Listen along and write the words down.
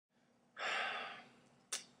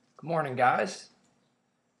Good morning, guys.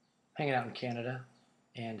 Hanging out in Canada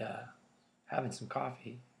and having some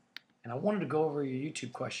coffee. And I wanted to go over your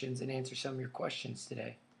YouTube questions and answer some of your questions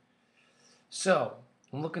today. So,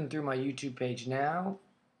 I'm looking through my YouTube page now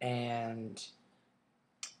and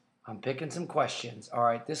I'm picking some questions. All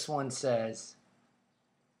right, this one says,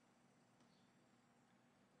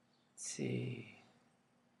 let's see.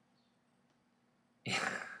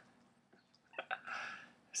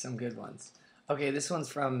 Some good ones. Okay, this one's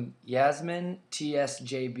from Yasmin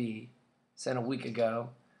TSJB, sent a week ago.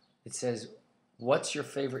 It says, "What's your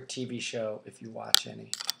favorite TV show if you watch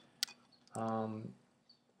any?" Um,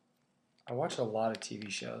 I watch a lot of TV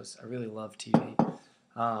shows. I really love TV.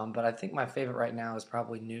 But I think my favorite right now is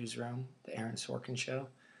probably Newsroom, the Aaron Sorkin show.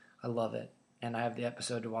 I love it. And I have the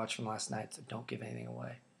episode to watch from last night, so don't give anything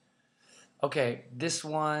away. Okay, this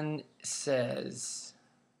one says,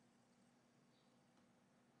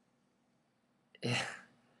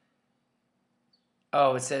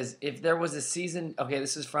 oh, it says, if there was a season, okay,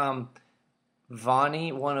 this is from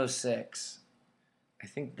Vonnie106. I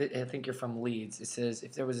think you're from Leeds. It says,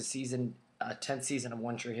 if there was a 10th season of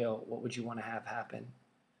One Tree Hill, what would you want to have happen?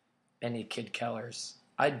 Any Kid Kellers?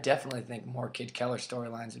 I definitely think more Kid Keller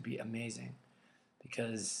storylines would be amazing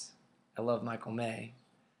because I love Michael May,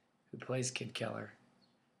 who plays Kid Keller,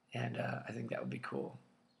 and I think that would be cool.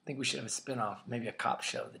 I think we should have a spin-off, maybe a cop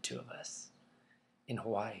show, the two of us, in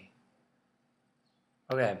Hawaii.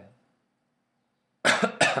 Okay.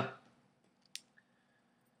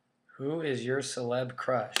 Who is your celeb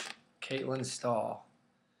crush? Caitlin Stahl.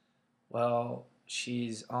 Well,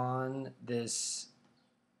 she's on this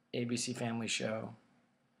ABC Family show,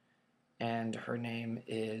 and her name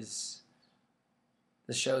is,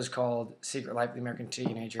 the show is called Secret Life of the American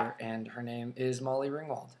Teenager, and her name is Molly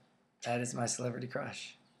Ringwald. That is my celebrity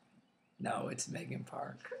crush. No, it's Megan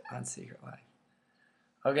Park on Secret Life.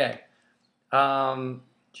 Okay.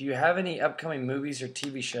 Do you have any upcoming movies or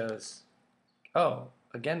TV shows? Oh,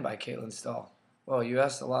 again by Caitlin Stahl. Well, you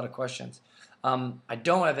asked a lot of questions. I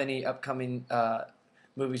don't have any upcoming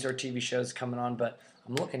movies or TV shows coming on, but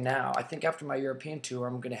I'm looking now. I think after my European tour,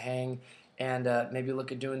 I'm going to hang and maybe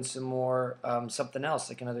look at doing some more something else,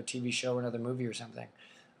 like another TV show or another movie or something.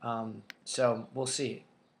 So we'll see.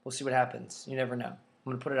 We'll see what happens. You never know. I'm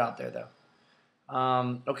going to put it out there,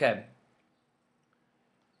 though. Okay.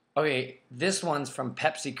 Okay, this one's from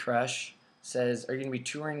Pepsi Crush. Says, are you going to be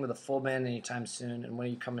touring with a full band anytime soon? And when are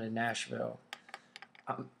you coming to Nashville?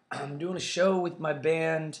 I'm doing a show with my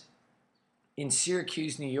band in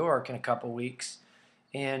Syracuse, New York in a couple weeks.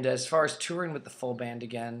 And as far as touring with the full band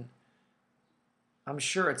again, I'm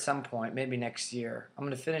sure at some point, maybe next year. I'm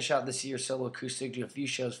going to finish out this year solo acoustic, do a few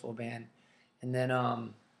shows full band. And then I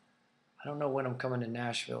don't know when I'm coming to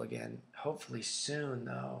Nashville again. Hopefully soon,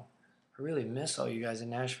 though. I really miss all you guys in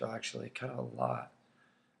Nashville, actually. Kind of a lot.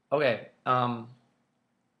 Okay.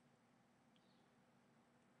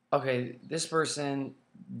 Okay, this person,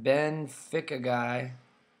 Ben Ficka Guy,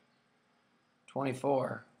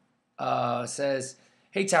 24, says,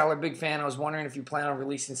 hey Tyler, big fan. I was wondering if you plan on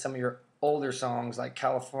releasing some of your older songs like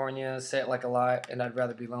California, Say It Like a Lie, and I'd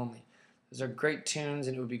Rather Be Lonely. Those are great tunes,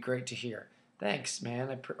 and it would be great to hear. Thanks,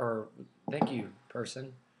 man. Thank you,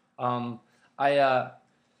 person.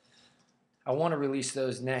 I want to release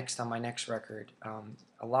those next on my next record.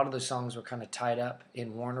 A lot of those songs were kind of tied up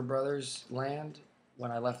in Warner Brothers land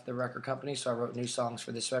when I left the record company, so I wrote new songs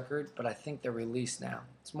for this record, but I think they're released now.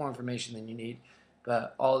 It's more information than you need,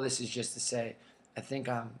 but all of this is just to say I think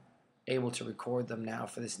I'm able to record them now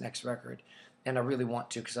for this next record, and I really want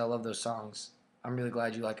to because I love those songs. I'm really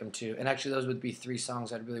glad you like them too. And actually, those would be 3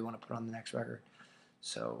 songs I'd really want to put on the next record.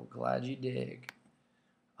 So glad you dig.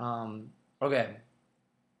 Okay.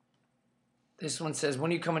 This one says,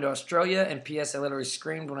 when are you coming to Australia? And P.S. I literally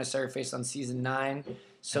screamed when I saw your face on season 9.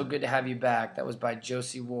 So good to have you back. That was by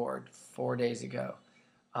Josie Ward 4 days ago.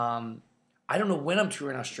 I don't know when I'm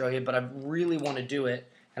touring Australia, but I really want to do it,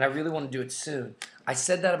 and I really want to do it soon. I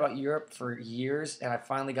said that about Europe for years, and I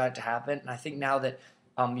finally got it to happen. And I think now that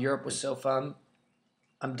Europe was so fun,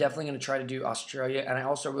 I'm definitely going to try to do Australia, and I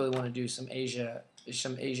also really want to do some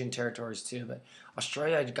Asian territories too. But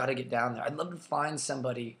Australia, I got to get down there. I'd love to find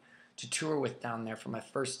somebody to tour with down there for my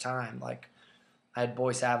first time. Like, I had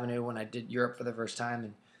Boyce Avenue when I did Europe for the first time,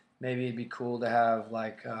 and maybe it'd be cool to have,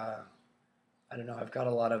 like, I don't know, I've got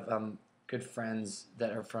a lot of good friends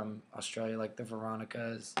that are from Australia, like the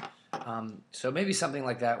Veronicas. So maybe something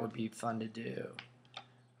like that would be fun to do.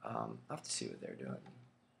 I'll have to see what they're doing.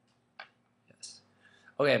 Yes.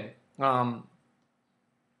 Okay.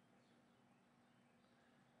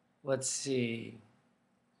 Let's see.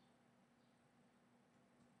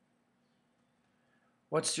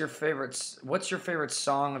 What's your favorite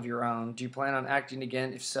song of your own? Do you plan on acting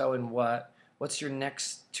again? If so, in what? What's your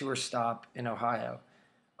next tour stop in Ohio?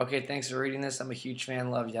 Okay, thanks for reading this. I'm a huge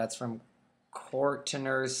fan. Love you. That's from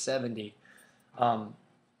Cortiners70. Um,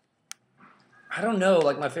 I don't know.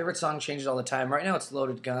 Like, my favorite song changes all the time. Right now, it's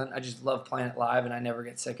Loaded Gun. I just love playing it live, and I never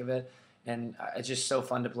get sick of it. And it's just so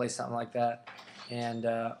fun to play something like that. And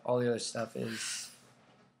all the other stuff is,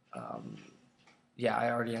 um, yeah,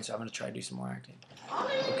 I already answered. I'm going to try to do some more acting.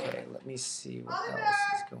 Okay, let me see what else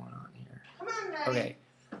is going on here. Okay.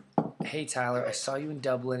 Hey, Tyler, I saw you in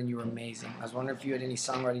Dublin, and you were amazing. I was wondering if you had any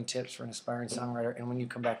songwriting tips for an aspiring songwriter, and when you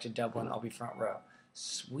come back to Dublin, I'll be front row.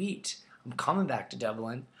 Sweet. I'm coming back to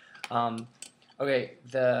Dublin. Okay,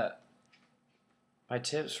 my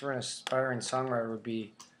tips for an aspiring songwriter would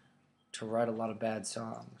be to write a lot of bad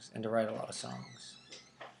songs and to write a lot of songs.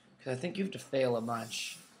 Because I think you have to fail a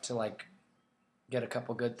bunch to, like, get a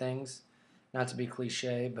couple good things. Not to be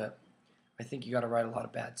cliche, but I think you got to write a lot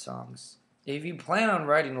of bad songs. If you plan on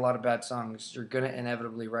writing a lot of bad songs, you're going to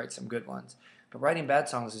inevitably write some good ones. But writing bad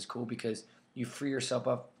songs is cool because you free yourself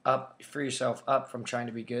up from trying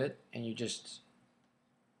to be good, and you just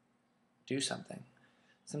do something.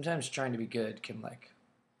 Sometimes trying to be good can, like,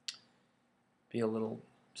 be a little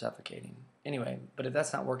suffocating. Anyway, but if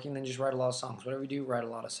that's not working, then just write a lot of songs. Whatever you do, write a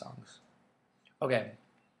lot of songs. Okay.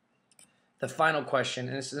 The final question,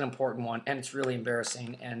 and this is an important one, and it's really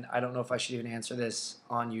embarrassing, and I don't know if I should even answer this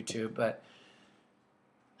on YouTube, but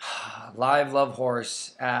Live Love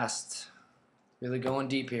Horse asked, really going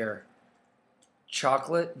deep here,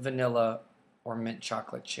 chocolate, vanilla, or mint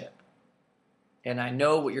chocolate chip? And I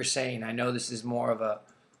know what you're saying. I know this is more of a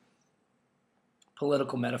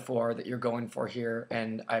political metaphor that you're going for here,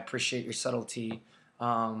 and I appreciate your subtlety.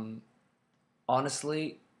 Honestly,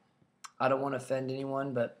 I don't want to offend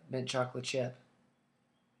anyone, but mint chocolate chip.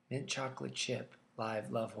 Mint chocolate chip,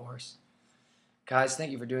 Live Love Horse. Guys,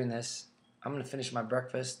 thank you for doing this. I'm going to finish my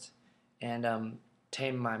breakfast and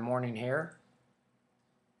tame my morning hair,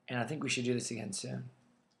 and I think we should do this again soon.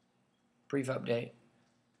 Brief update.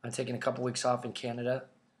 I'm taking a couple weeks off in Canada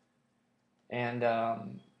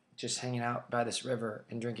and just hanging out by this river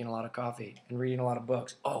and drinking a lot of coffee and reading a lot of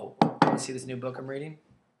books. Oh, you see this new book I'm reading?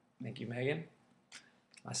 Thank you, Megan.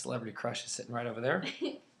 My celebrity crush is sitting right over there.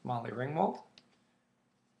 Molly Ringwald.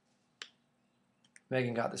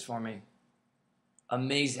 Megan got this for me.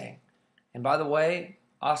 Amazing. And by the way,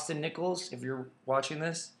 Austin Nichols, if you're watching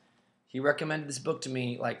this, he recommended this book to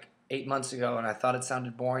me like 8 months ago, and I thought it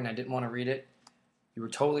sounded boring. I didn't want to read it. You were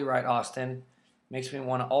totally right, Austin. Makes me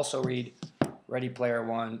want to also read Ready Player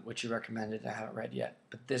One, which you recommended. I haven't read yet.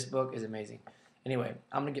 But this book is amazing. Anyway,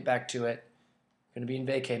 I'm going to get back to it. I'm going to be in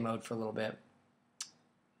vacay mode for a little bit.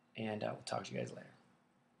 And we'll talk to you guys later.